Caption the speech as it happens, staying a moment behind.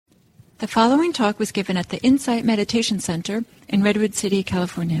The following talk was given at the Insight Meditation Center in Redwood City,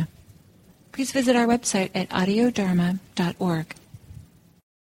 California. Please visit our website at audiodharma.org.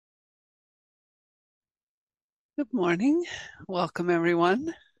 Good morning. Welcome,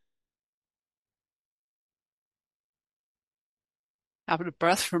 everyone. Out of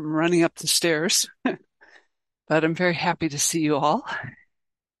breath from running up the stairs, but I'm very happy to see you all.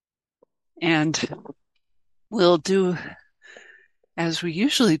 And we'll do as we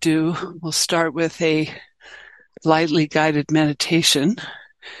usually do. We'll start with a lightly guided meditation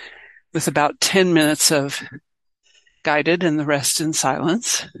with about 10 minutes of guided and the rest in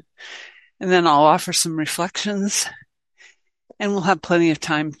silence. And then I'll offer some reflections, and we'll have plenty of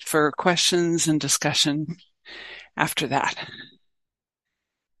time for questions and discussion after that.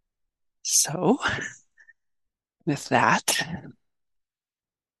 So, with that,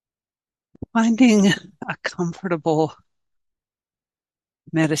 finding a comfortable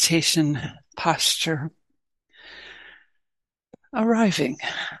meditation posture, arriving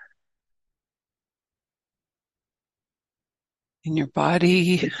in your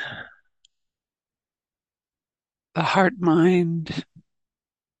body, the heart, mind,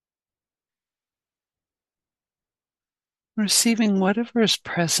 receiving whatever is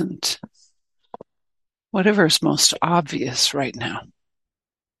present, whatever is most obvious right now.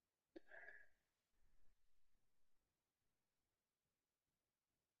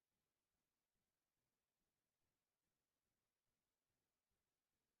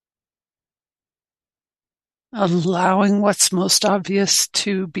 Allowing what's most obvious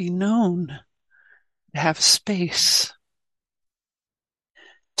to be known, to have space,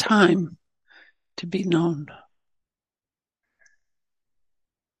 time to be known.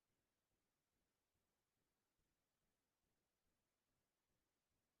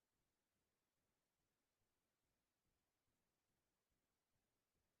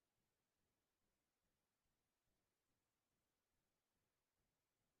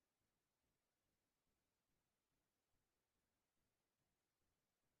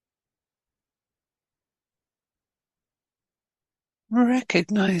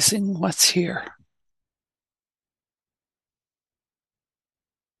 Recognizing what's here.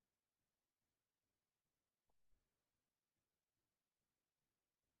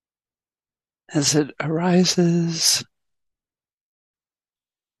 As it arises,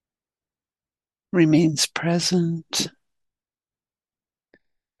 remains present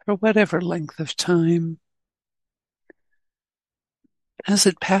for whatever length of time. As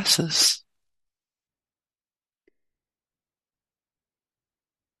it passes,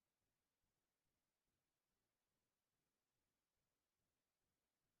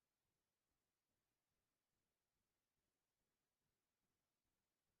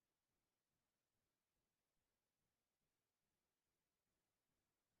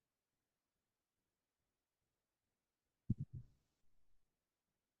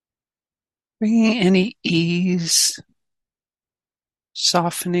 bringing any ease,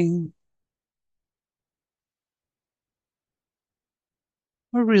 softening,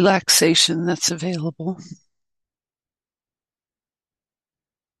 or relaxation that's available.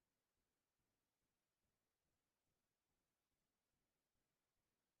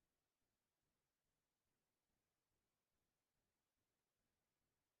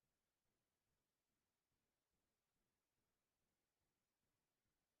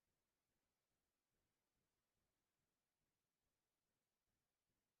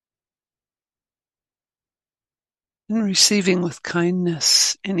 And receiving with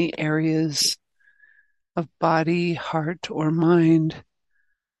kindness any areas of body, heart, or mind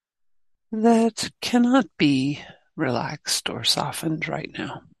that cannot be relaxed or softened right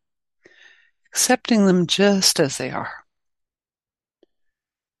now. Accepting them just as they are.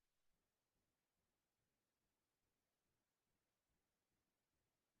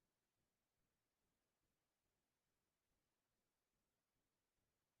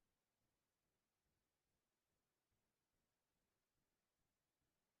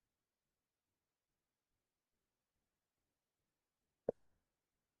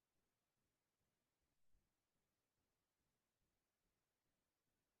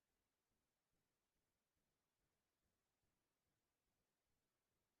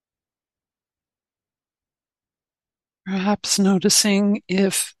 Perhaps noticing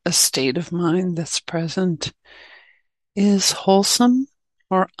if a state of mind that's present is wholesome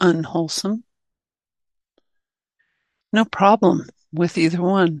or unwholesome. No problem with either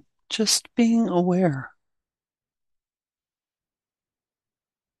one, just being aware.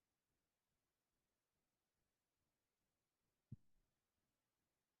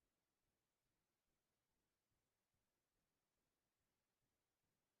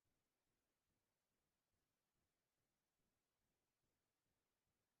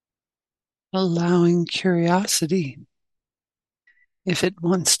 allowing curiosity if it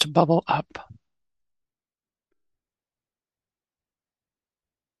wants to bubble up.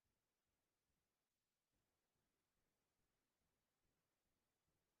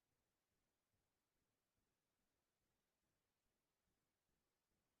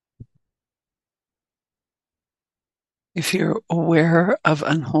 If you're aware of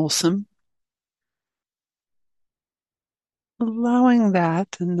unwholesome, allowing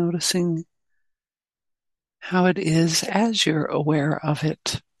that and noticing how it is as you're aware of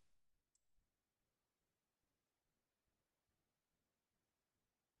it.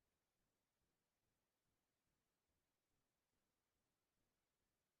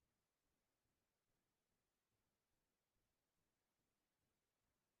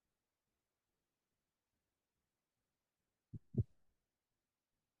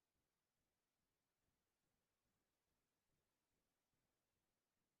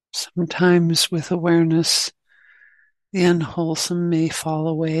 Sometimes with awareness, the unwholesome may fall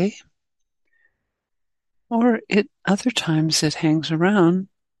away, or other times it hangs around,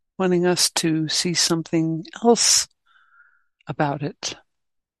 wanting us to see something else about it.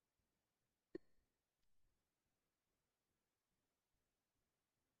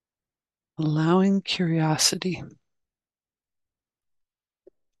 Allowing curiosity.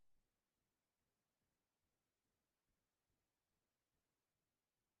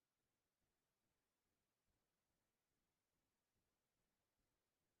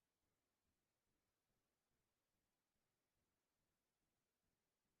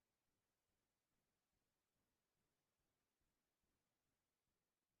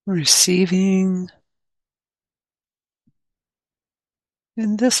 Receiving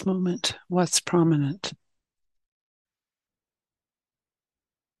in this moment what's prominent.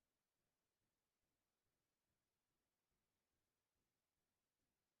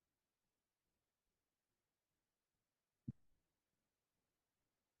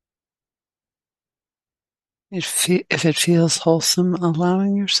 If it feels wholesome,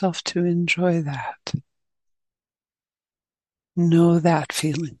 allowing yourself to enjoy that. Know that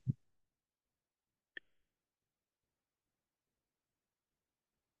feeling.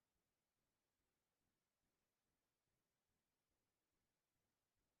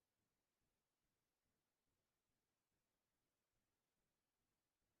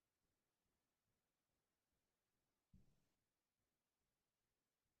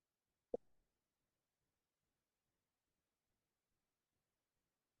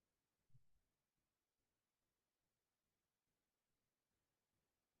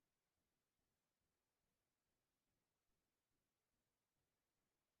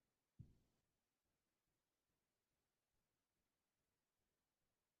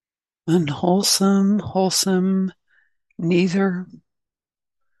 Unwholesome, wholesome, neither,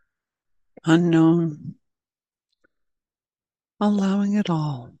 unknown, allowing it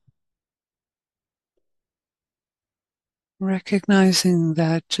all. Recognizing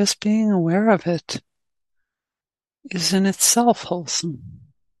that just being aware of it is in itself wholesome.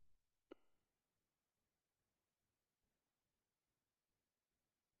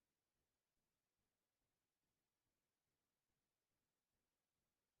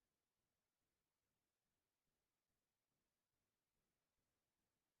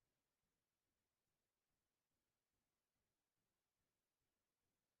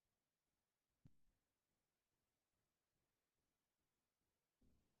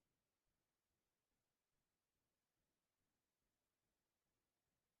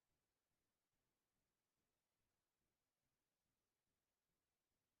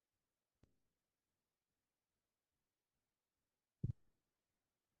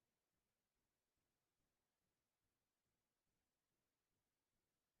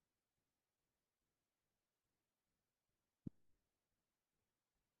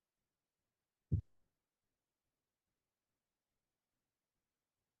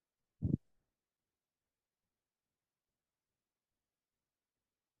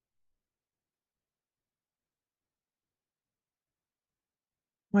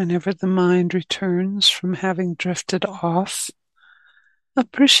 Whenever the mind returns from having drifted off,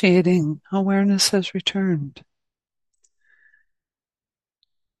 appreciating awareness has returned.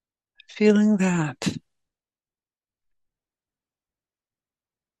 Feeling that.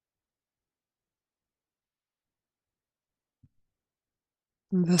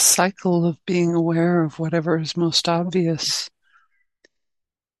 The cycle of being aware of whatever is most obvious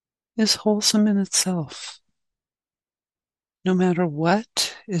is wholesome in itself, no matter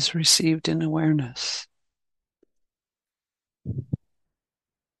what is received in awareness.